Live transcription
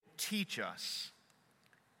teach us,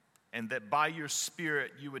 and that by your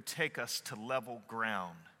Spirit you would take us to level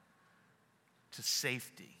ground, to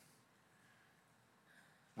safety.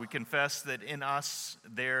 We confess that in us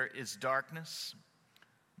there is darkness,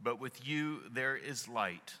 but with you there is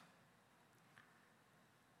light.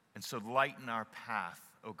 And so lighten our path,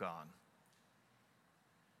 O God.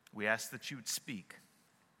 We ask that you would speak,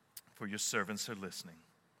 for your servants are listening.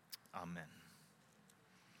 Amen.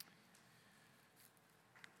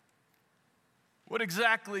 What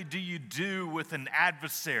exactly do you do with an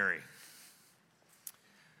adversary?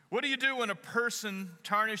 What do you do when a person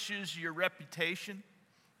tarnishes your reputation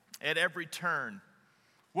at every turn?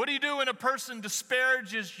 What do you do when a person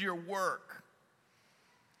disparages your work?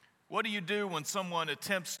 What do you do when someone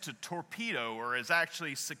attempts to torpedo or is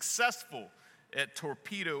actually successful at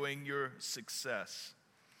torpedoing your success?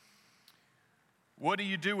 What do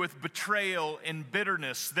you do with betrayal and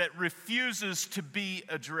bitterness that refuses to be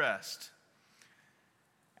addressed?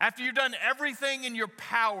 After you've done everything in your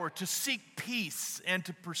power to seek peace and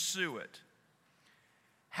to pursue it,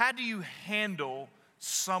 how do you handle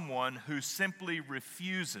someone who simply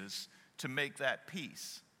refuses to make that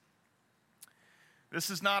peace? This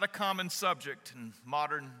is not a common subject in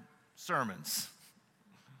modern sermons.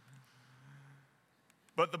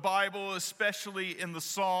 But the Bible, especially in the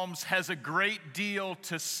Psalms, has a great deal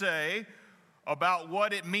to say about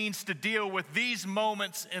what it means to deal with these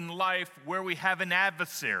moments in life where we have an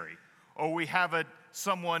adversary or we have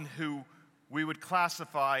someone who we would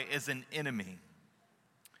classify as an enemy.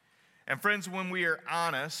 And friends, when we are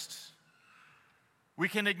honest, we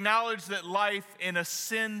can acknowledge that life in a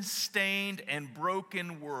sin-stained and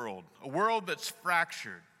broken world, a world that's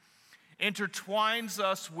fractured, intertwines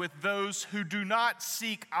us with those who do not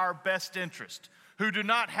seek our best interest, who do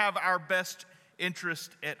not have our best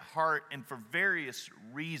interest at heart, and for various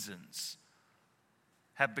reasons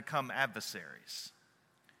have become adversaries.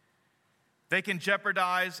 They can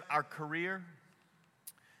jeopardize our career.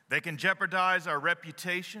 They can jeopardize our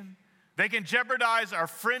reputation. They can jeopardize our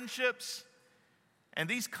friendships. And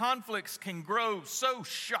these conflicts can grow so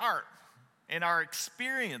sharp in our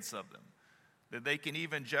experience of them that they can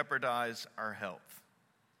even jeopardize our health.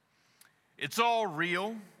 It's all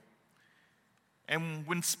real. And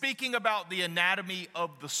when speaking about the anatomy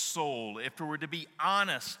of the soul, if we were to be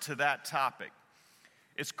honest to that topic,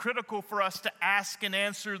 it's critical for us to ask and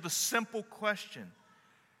answer the simple question: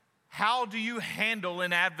 how do you handle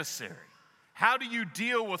an adversary? How do you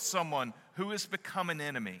deal with someone who has become an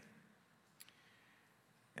enemy?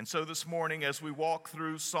 And so this morning, as we walk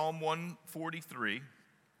through Psalm 143,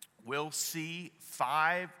 we'll see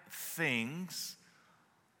 5 things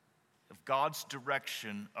of God's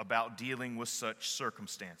direction about dealing with such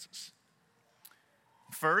circumstances.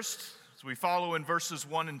 First, as we follow in verses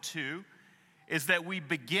 1 and 2, is that we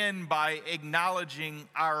begin by acknowledging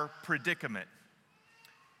our predicament.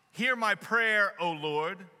 Hear my prayer, O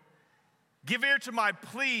Lord. Give ear to my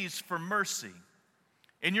pleas for mercy.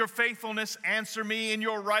 In your faithfulness, answer me in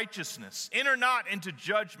your righteousness. Enter not into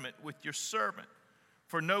judgment with your servant,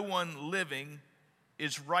 for no one living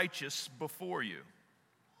is righteous before you.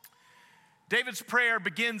 David's prayer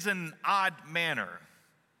begins in an odd manner.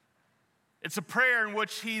 It's a prayer in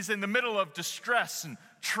which he's in the middle of distress and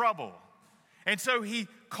trouble. And so he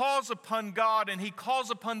calls upon God, and he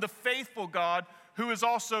calls upon the faithful God, who is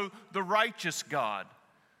also the righteous God,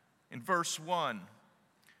 in verse 1.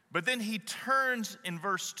 But then he turns in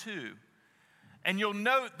verse 2, and you'll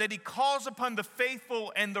note that he calls upon the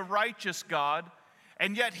faithful and the righteous God,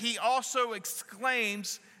 and yet he also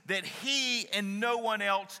exclaims that he and no one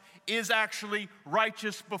else is actually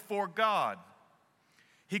righteous before God.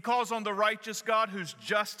 He calls on the righteous God who's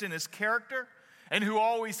just in his character and who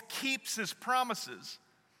always keeps his promises.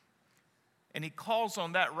 And he calls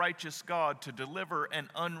on that righteous God to deliver an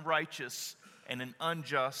unrighteous and an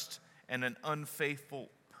unjust and an unfaithful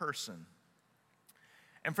person.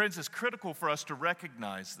 And friends, it's critical for us to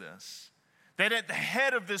recognize this, that at the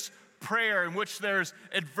head of this prayer, in which there's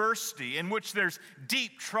adversity, in which there's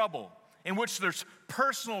deep trouble, in which there's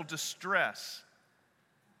personal distress,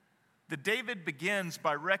 that David begins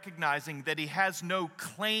by recognizing that he has no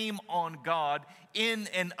claim on God in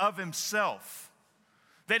and of himself,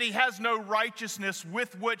 that he has no righteousness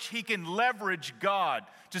with which he can leverage God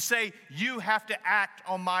to say, you have to act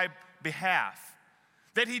on my behalf,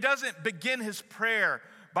 that he doesn't begin his prayer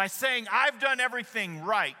by saying, I've done everything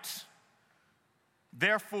right,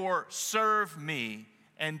 therefore serve me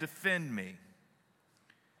and defend me.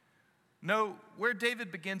 No, where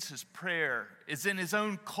David begins his prayer is in his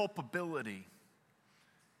own culpability.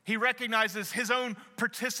 He recognizes his own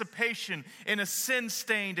participation in a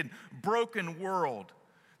sin-stained and broken world,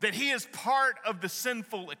 that he is part of the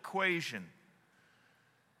sinful equation.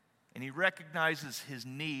 And he recognizes his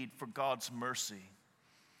need for God's mercy.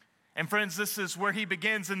 And friends, this is where he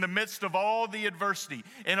begins in the midst of all the adversity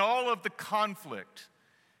and all of the conflict,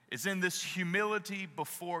 is in this humility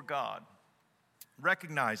before God,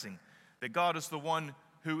 recognizing that God is the one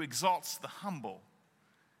who exalts the humble,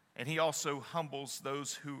 and he also humbles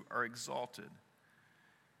those who are exalted.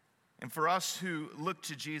 And for us who look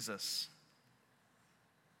to Jesus,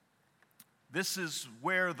 this is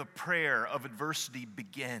where the prayer of adversity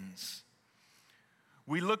begins.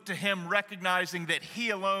 We look to him recognizing that he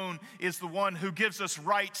alone is the one who gives us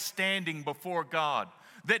right standing before God,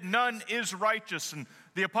 that none is righteous. And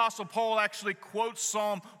the Apostle Paul actually quotes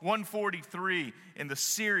Psalm 143 in the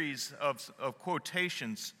series of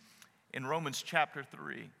quotations in Romans chapter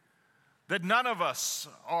 3, that none of us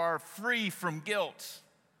are free from guilt,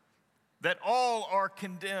 that all are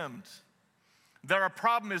condemned, that our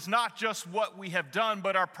problem is not just what we have done,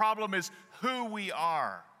 but our problem is who we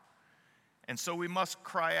are. And so we must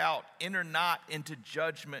cry out, "Enter not into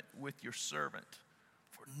judgment with your servant,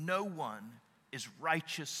 for no one is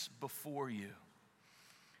righteous before you."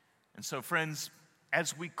 And so, friends,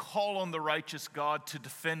 as we call on the righteous God to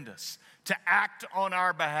defend us, to act on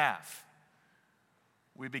our behalf,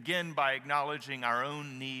 we begin by acknowledging our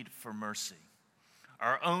own need for mercy,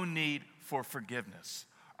 our own need for forgiveness,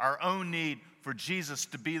 our own need for Jesus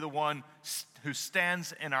to be the one who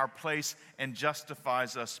stands in our place and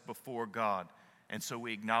justifies us before God. And so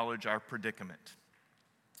we acknowledge our predicament.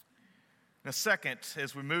 Now, second,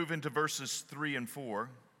 as we move into verses 3 and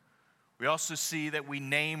 4, we also see that we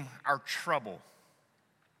name our trouble.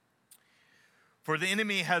 For the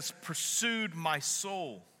enemy has pursued my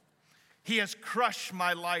soul. He has crushed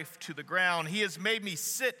my life to the ground. He has made me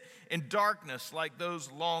sit in darkness like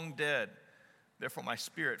those long dead. Therefore, my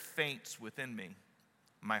spirit faints within me.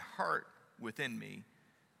 My heart within me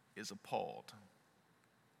is appalled.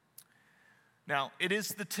 Now, it is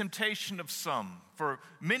the temptation of some, for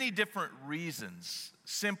many different reasons,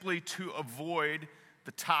 simply to avoid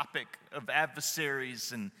the topic of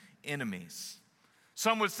adversaries and enemies.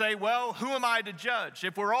 Some would say, well, who am I to judge?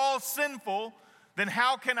 If we're all sinful, then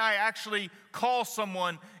how can I actually call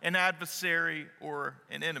someone an adversary or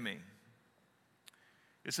an enemy?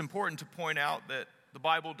 It's important to point out that the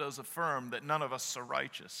Bible does affirm that none of us are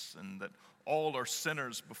righteous and that all are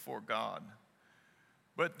sinners before God.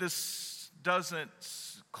 But this doesn't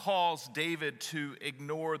cause David to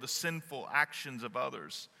ignore the sinful actions of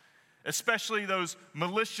others, especially those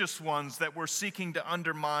malicious ones that were seeking to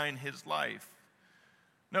undermine his life.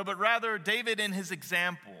 No, but rather, David in his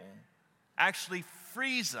example actually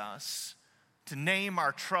frees us to name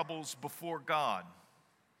our troubles before God,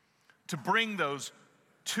 to bring those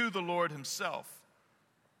to the Lord himself.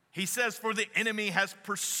 He says, for the enemy has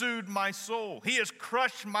pursued my soul. He has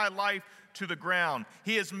crushed my life to the ground.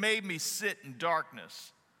 He has made me sit in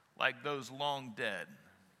darkness like those long dead.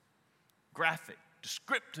 Graphic,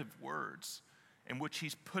 descriptive words in which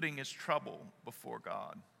he's putting his trouble before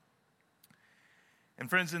God. And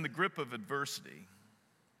friends, in the grip of adversity,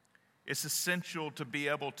 it's essential to be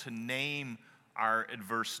able to name our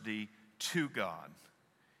adversity to God.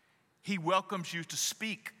 He welcomes you to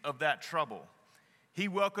speak of that trouble. He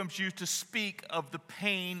welcomes you to speak of the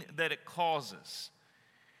pain that it causes.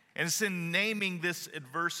 And it's in naming this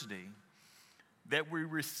adversity that we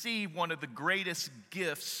receive one of the greatest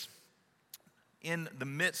gifts in the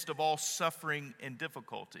midst of all suffering and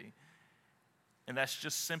difficulty. And that's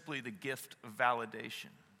just simply the gift of validation.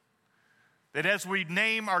 That as we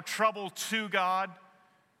name our trouble to God,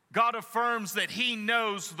 God affirms that he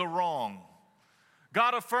knows the wrong.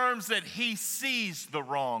 God affirms that he sees the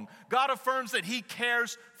wrong. God affirms that he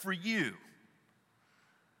cares for you.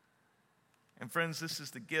 And friends, this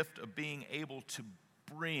is the gift of being able to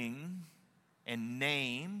bring and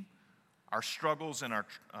name our struggles and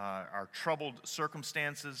our troubled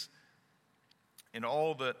circumstances and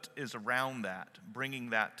all that is around that,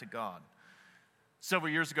 bringing that to God.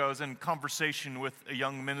 Several years ago, I was in conversation with a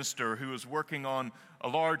young minister who was working on a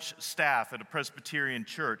large staff at a Presbyterian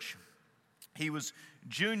church. He was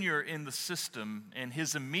junior in the system, and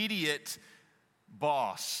his immediate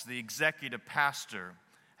boss, the executive pastor,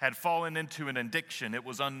 had fallen into an addiction. It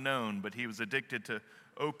was unknown, but he was addicted to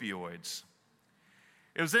opioids.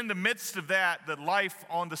 It was in the midst of that life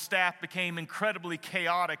on the staff became incredibly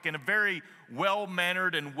chaotic in a very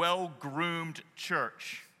well-mannered and well-groomed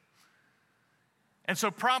church. And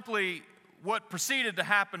so promptly, what proceeded to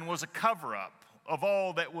happen was a cover-up of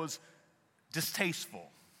all that was distasteful.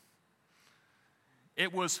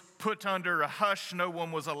 It was put under a hush. No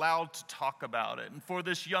one was allowed to talk about it. And for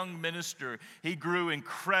this young minister, he grew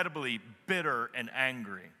incredibly bitter and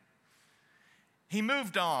angry. He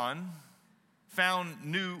moved on, found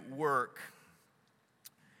new work.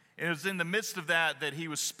 It was in the midst of that he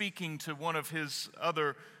was speaking to one of his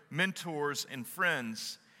other mentors and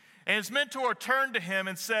friends. And his mentor turned to him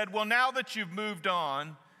and said, well, now that you've moved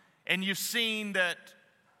on and you've seen that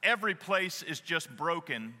every place is just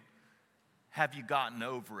broken, have you gotten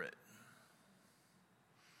over it?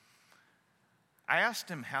 I asked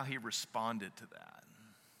him how he responded to that.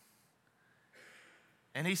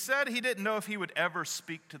 And he said he didn't know if he would ever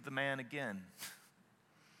speak to the man again.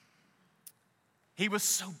 He was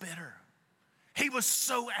so bitter. He was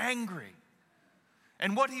so angry.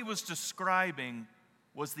 And what he was describing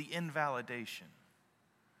was the invalidation.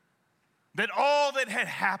 That all that had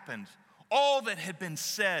happened, all that had been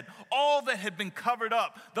said, all that had been covered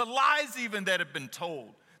up, the lies even that had been told,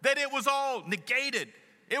 that it was all negated.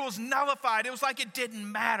 It was nullified. It was like it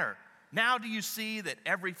didn't matter. Now do you see that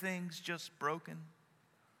everything's just broken?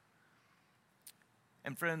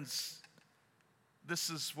 And friends, this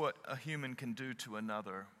is what a human can do to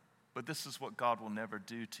another, but this is what God will never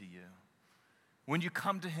do to you. When you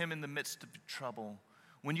come to him in the midst of trouble,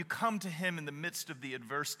 when you come to him in the midst of the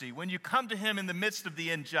adversity, when you come to him in the midst of the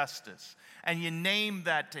injustice, and you name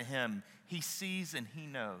that to him, he sees and he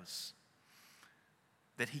knows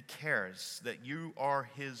that he cares, that you are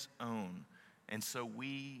his own. And so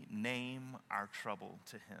we name our trouble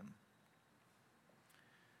to him.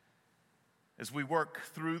 As we work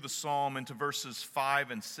through the psalm into verses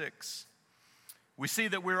 5 and 6, we see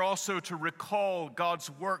that we're also to recall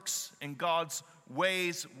God's works and God's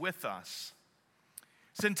ways with us.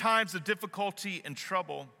 It's in times of difficulty and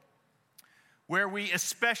trouble where we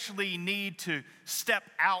especially need to step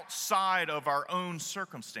outside of our own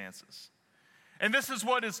circumstances. And this is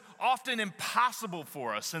what is often impossible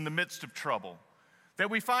for us in the midst of trouble,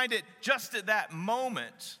 that we find it just at that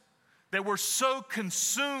moment that we're so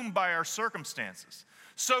consumed by our circumstances,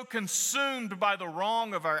 so consumed by the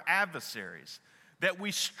wrong of our adversaries, that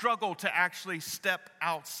we struggle to actually step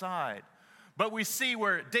outside. But we see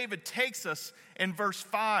where David takes us in verse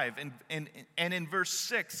 5 and in verse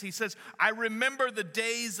 6. He says, I remember the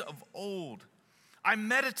days of old. I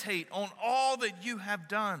meditate on all that you have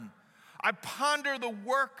done. I ponder the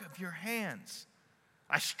work of your hands.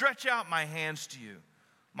 I stretch out my hands to you.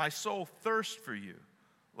 My soul thirsts for you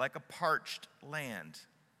like a parched land.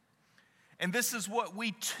 And this is what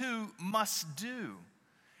we too must do.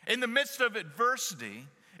 In the midst of adversity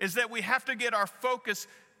is that we have to get our focus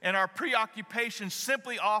and our preoccupation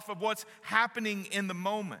simply off of what's happening in the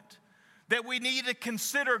moment. That we need to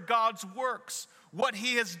consider God's works, what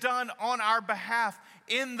he has done on our behalf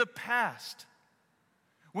in the past.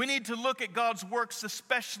 We need to look at God's works,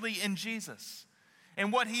 especially in Jesus,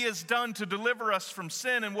 and what he has done to deliver us from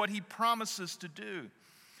sin and what he promises to do.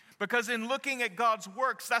 Because in looking at God's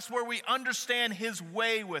works, that's where we understand his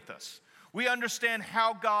way with us. We understand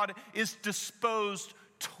how God is disposed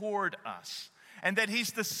toward us. And that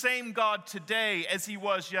he's the same God today as he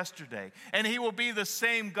was yesterday. And he will be the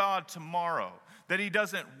same God tomorrow. That he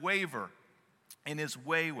doesn't waver in his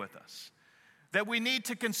way with us. That we need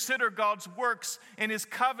to consider God's works in his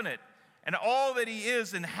covenant and all that he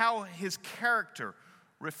is and how his character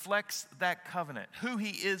reflects that covenant. Who he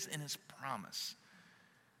is in his promise.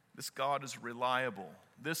 This God is reliable.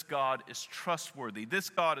 This God is trustworthy. This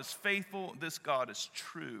God is faithful. This God is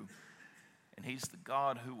true. And he's the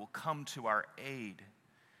God who will come to our aid.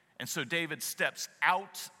 And so David steps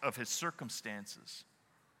out of his circumstances,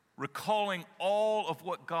 recalling all of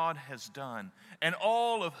what God has done and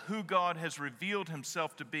all of who God has revealed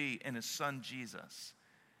himself to be in his son Jesus.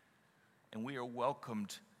 And we are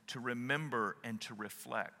welcomed to remember and to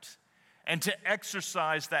reflect and to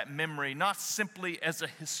exercise that memory, not simply as a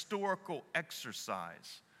historical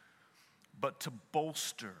exercise, but to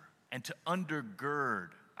bolster and to undergird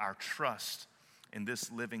our trust in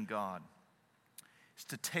this living God. It's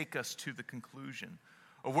to take us to the conclusion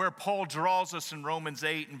of where Paul draws us in Romans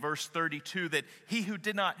 8 and verse 32, that he who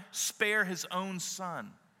did not spare his own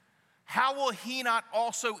son, how will he not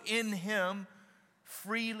also in him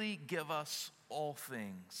freely give us all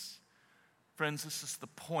things? Friends, this is the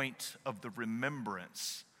point of the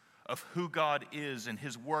remembrance of who God is and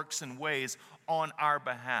his works and ways on our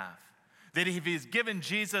behalf. That if he's given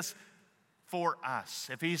Jesus for us,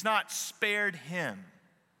 if he's not spared him,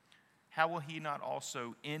 how will he not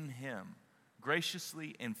also in him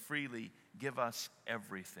graciously and freely give us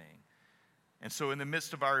everything? And so in the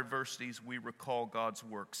midst of our adversities, we recall God's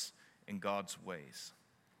works and God's ways.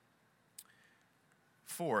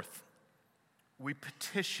 Fourth, we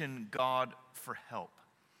petition God for help.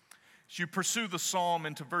 As you pursue the psalm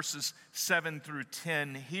into verses 7 through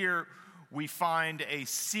 10, here we find a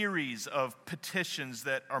series of petitions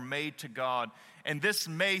that are made to God. And this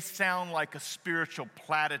may sound like a spiritual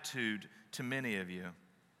platitude to many of you.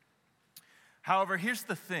 However, here's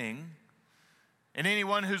the thing, and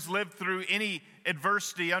anyone who's lived through any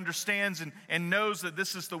adversity understands and knows that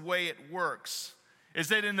this is the way it works, is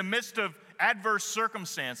that in the midst of adverse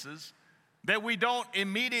circumstances, that we don't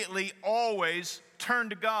immediately always turn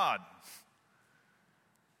to God.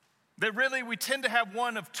 That really we tend to have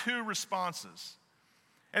one of two responses.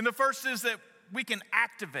 And the first is that we can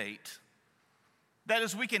activate. That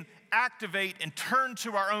is, we can activate and turn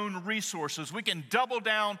to our own resources. We can double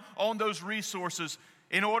down on those resources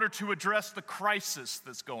in order to address the crisis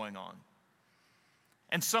that's going on.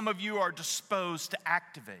 And some of you are disposed to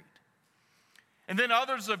activate. And then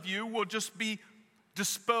others of you will just be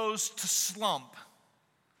disposed to slump.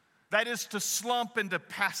 That is, to slump into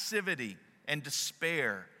passivity and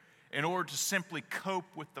despair in order to simply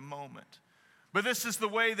cope with the moment. But this is the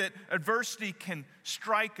way that adversity can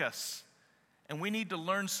strike us. And we need to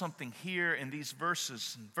learn something here in these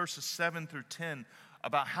verses 7 through 10,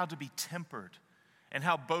 about how to be tempered and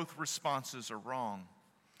how both responses are wrong.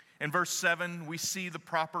 In verse 7, we see the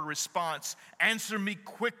proper response. Answer me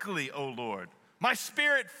quickly, O Lord. My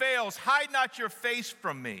spirit fails. Hide not your face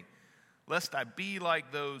from me, lest I be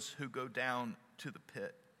like those who go down to the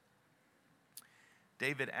pit.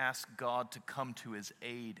 David asked God to come to his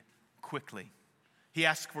aid quickly. He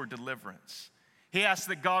asked for deliverance. He asked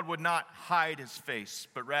that God would not hide his face,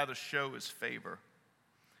 but rather show his favor.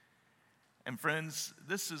 And friends,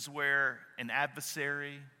 this is where an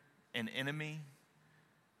adversary, an enemy,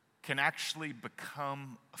 can actually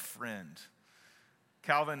become a friend.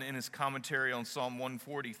 Calvin, in his commentary on Psalm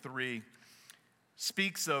 143,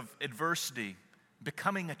 speaks of adversity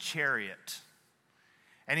becoming a chariot.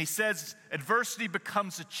 And he says adversity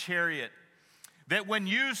becomes a chariot that when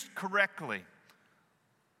used correctly,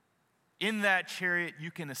 in that chariot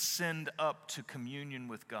you can ascend up to communion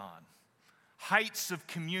with God. Heights of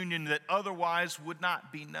communion that otherwise would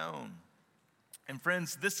not be known. And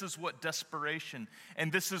friends, this is what desperation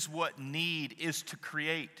and this is what need is to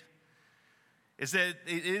create. Is that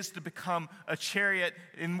it is to become a chariot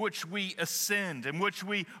in which we ascend, in which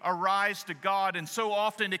we arise to God, and so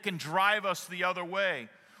often it can drive us the other way.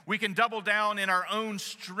 We can double down in our own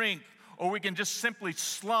strength, or we can just simply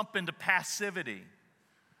slump into passivity.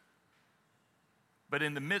 But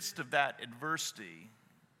in the midst of that adversity,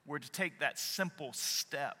 we're to take that simple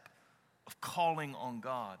step of calling on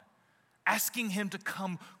God, asking Him to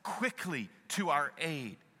come quickly to our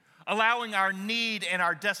aid, allowing our need and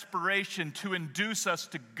our desperation to induce us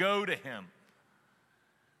to go to Him.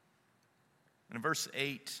 And in verse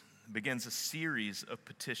 8 begins a series of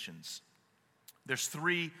petitions. There's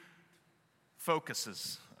three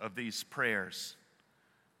focuses of these prayers.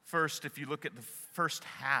 First, if you look at the first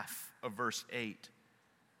half of verse 8,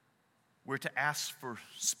 we're to ask for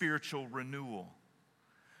spiritual renewal.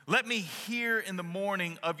 Let me hear in the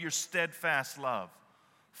morning of your steadfast love,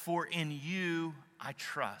 for in you I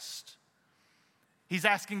trust. He's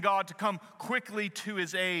asking God to come quickly to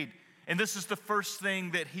his aid. And this is the first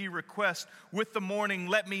thing that he requests. With the morning,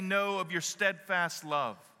 let me know of your steadfast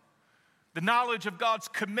love. The knowledge of God's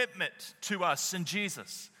commitment to us in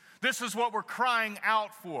Jesus. This is what we're crying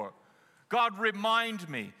out for. God, remind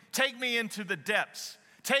me. Take me into the depths.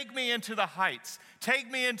 Take me into the heights. Take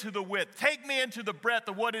me into the width. Take me into the breadth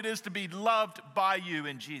of what it is to be loved by you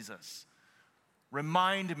in Jesus.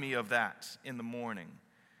 Remind me of that in the morning.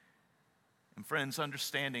 And friends,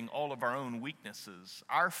 understanding all of our own weaknesses,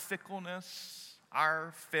 our fickleness,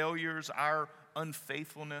 our failures, our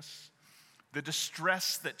unfaithfulness, the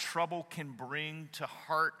distress that trouble can bring to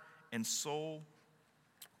heart and soul,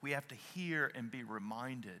 we have to hear and be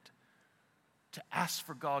reminded to ask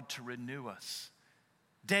for God to renew us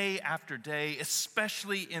day after day,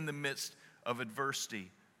 especially in the midst of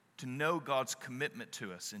adversity, to know God's commitment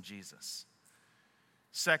to us in Jesus.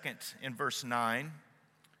 Second, in verse 9,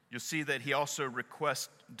 you'll see that he also requests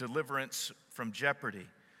deliverance from jeopardy.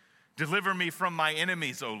 Deliver me from my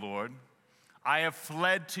enemies, O Lord. I have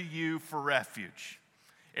fled to you for refuge.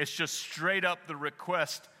 It's just straight up the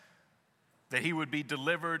request that he would be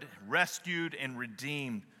delivered, rescued, and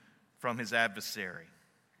redeemed from his adversary.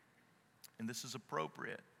 And this is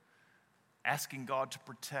appropriate. Asking God to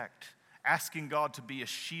protect, asking God to be a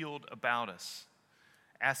shield about us,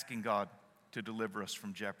 asking God to deliver us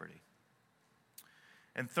from jeopardy.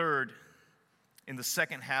 And third, in the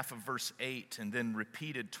second half of verse 8, and then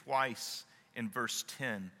repeated twice in verse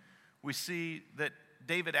 10, we see that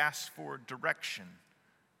David asked for direction,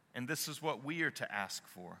 and this is what we are to ask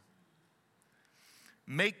for.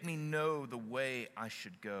 Make me know the way I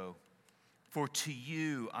should go, for to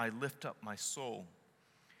you I lift up my soul.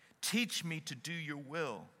 Teach me to do your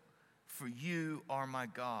will, for you are my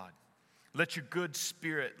God. Let your good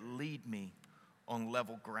spirit lead me on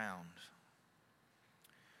level ground.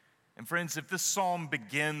 And friends, if this psalm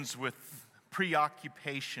begins with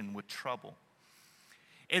preoccupation with trouble,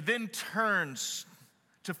 it then turns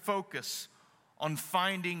to focus on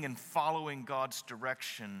finding and following God's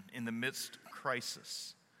direction in the midst of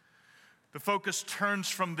crisis. The focus turns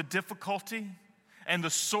from the difficulty and the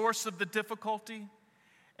source of the difficulty,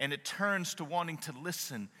 and it turns to wanting to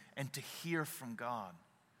listen and to hear from God.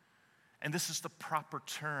 And this is the proper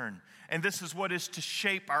turn. And this is what is to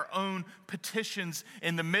shape our own petitions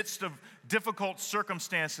in the midst of difficult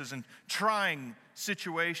circumstances and trying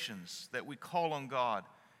situations, that we call on God,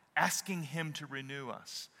 asking Him to renew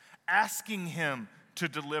us, asking Him to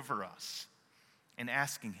deliver us, and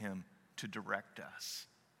asking Him to direct us.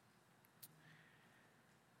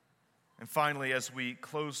 And finally, as we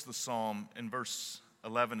close the psalm in verse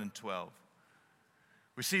 11 and 12,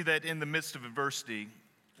 we see that in the midst of adversity,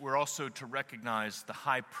 we're also to recognize the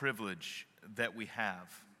high privilege that we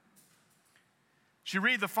have. As you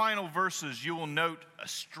read the final verses, you will note a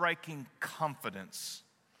striking confidence.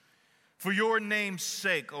 For your name's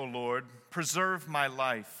sake, O Lord, preserve my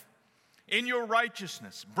life. In your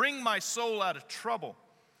righteousness, bring my soul out of trouble.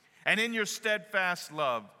 And in your steadfast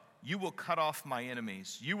love, you will cut off my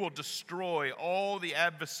enemies. You will destroy all the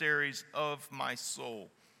adversaries of my soul.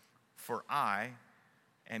 For I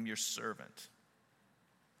am your servant.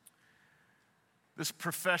 This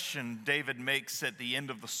profession David makes at the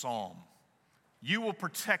end of the psalm: you will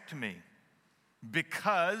protect me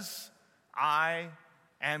because I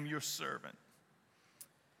am your servant.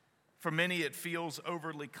 For many, it feels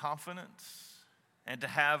overly confident and to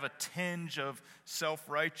have a tinge of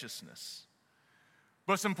self-righteousness.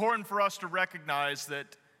 But it's important for us to recognize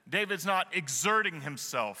that David's not exerting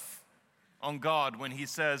himself on God when he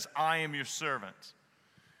says, I am your servant.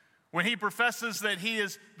 When he professes that he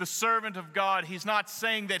is the servant of God, he's not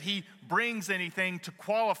saying that he brings anything to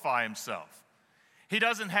qualify himself. He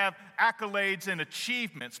doesn't have accolades and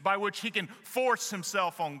achievements by which he can force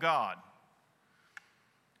himself on God.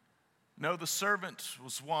 No, the servant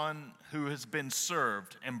was one who has been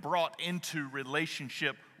served and brought into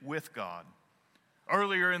relationship with God.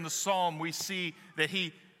 Earlier in the psalm, we see that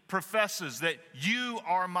he professes that you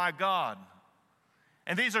are my God.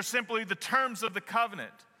 And these are simply the terms of the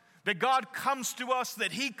covenant. That God comes to us,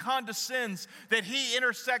 that He condescends, that He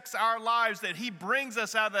intersects our lives, that He brings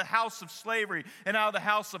us out of the house of slavery and out of the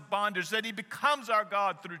house of bondage, that He becomes our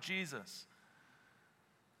God through Jesus.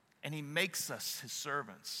 And He makes us His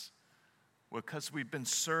servants because we've been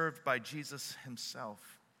served by Jesus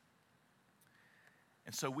Himself.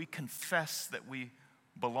 And so we confess that we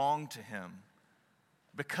belong to Him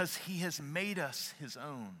because He has made us His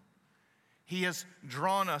own. He has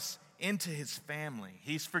drawn us into His family.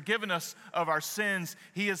 He's forgiven us of our sins.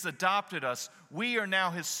 He has adopted us. We are now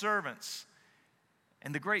His servants.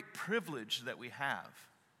 And the great privilege that we have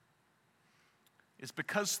is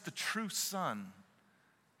because the true Son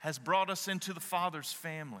has brought us into the Father's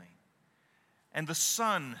family. And the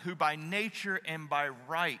Son, who by nature and by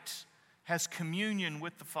right has communion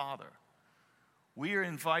with the Father, we are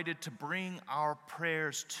invited to bring our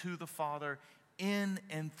prayers to the Father in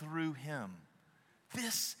and through Him.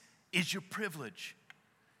 This is your privilege.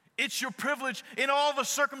 It's your privilege in all the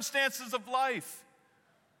circumstances of life.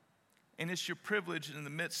 And it's your privilege in the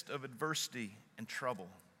midst of adversity and trouble.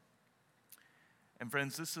 And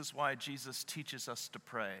friends, this is why Jesus teaches us to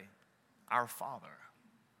pray, Our Father.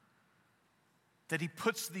 That He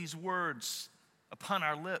puts these words upon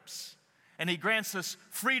our lips and He grants us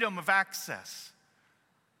freedom of access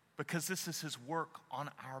because this is His work on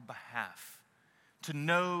our behalf, to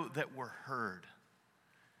know that we're heard.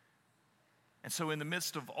 And so in the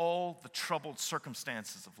midst of all the troubled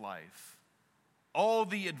circumstances of life, all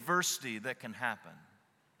the adversity that can happen,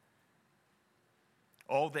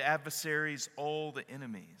 all the adversaries, all the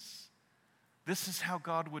enemies, this is how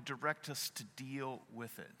God would direct us to deal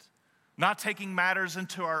with it. Not taking matters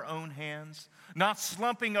into our own hands, not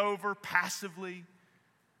slumping over passively,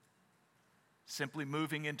 simply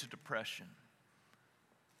moving into depression,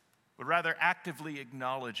 but rather actively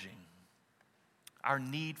acknowledging our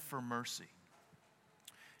need for mercy,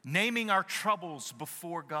 naming our troubles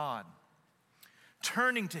before God,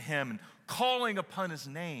 turning to Him and calling upon His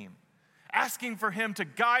name, asking for Him to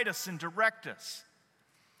guide us and direct us,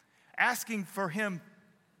 asking for Him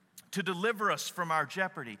to deliver us from our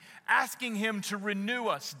jeopardy, asking him to renew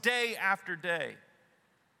us day after day.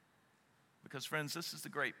 Because, friends, this is the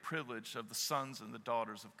great privilege of the sons and the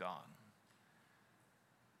daughters of God.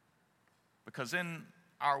 Because in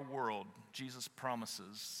our world, Jesus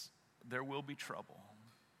promises there will be trouble.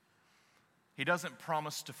 He doesn't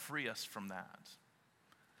promise to free us from that.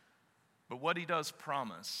 But what he does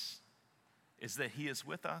promise is that he is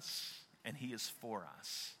with us and he is for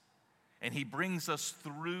us. And he brings us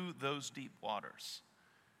through those deep waters.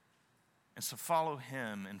 And so follow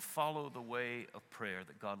him and follow the way of prayer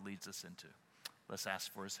that God leads us into. Let's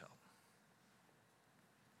ask for his help.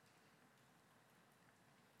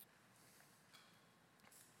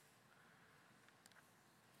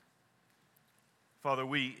 Father,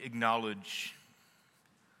 we acknowledge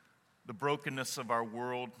the brokenness of our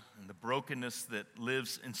world and the brokenness that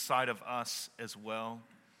lives inside of us as well.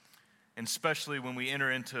 And especially when we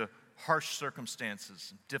enter into harsh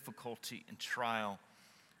circumstances, difficulty and trial,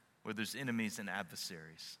 where there's enemies and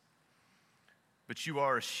adversaries. But you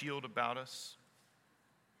are a shield about us.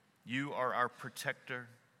 You are our protector.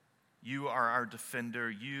 You are our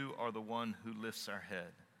defender. You are the one who lifts our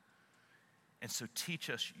head. And so teach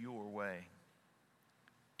us your way.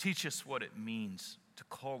 Teach us what it means to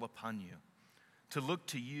call upon you, to look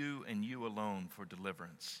to you and you alone for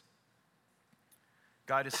deliverance.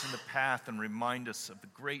 Guide us in the path and remind us of the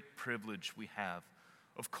great privilege we have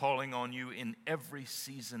of calling on you in every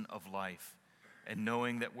season of life and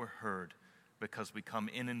knowing that we're heard because we come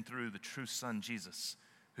in and through the true Son, Jesus,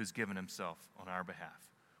 who's given himself on our behalf.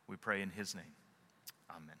 We pray in his name.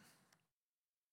 Amen.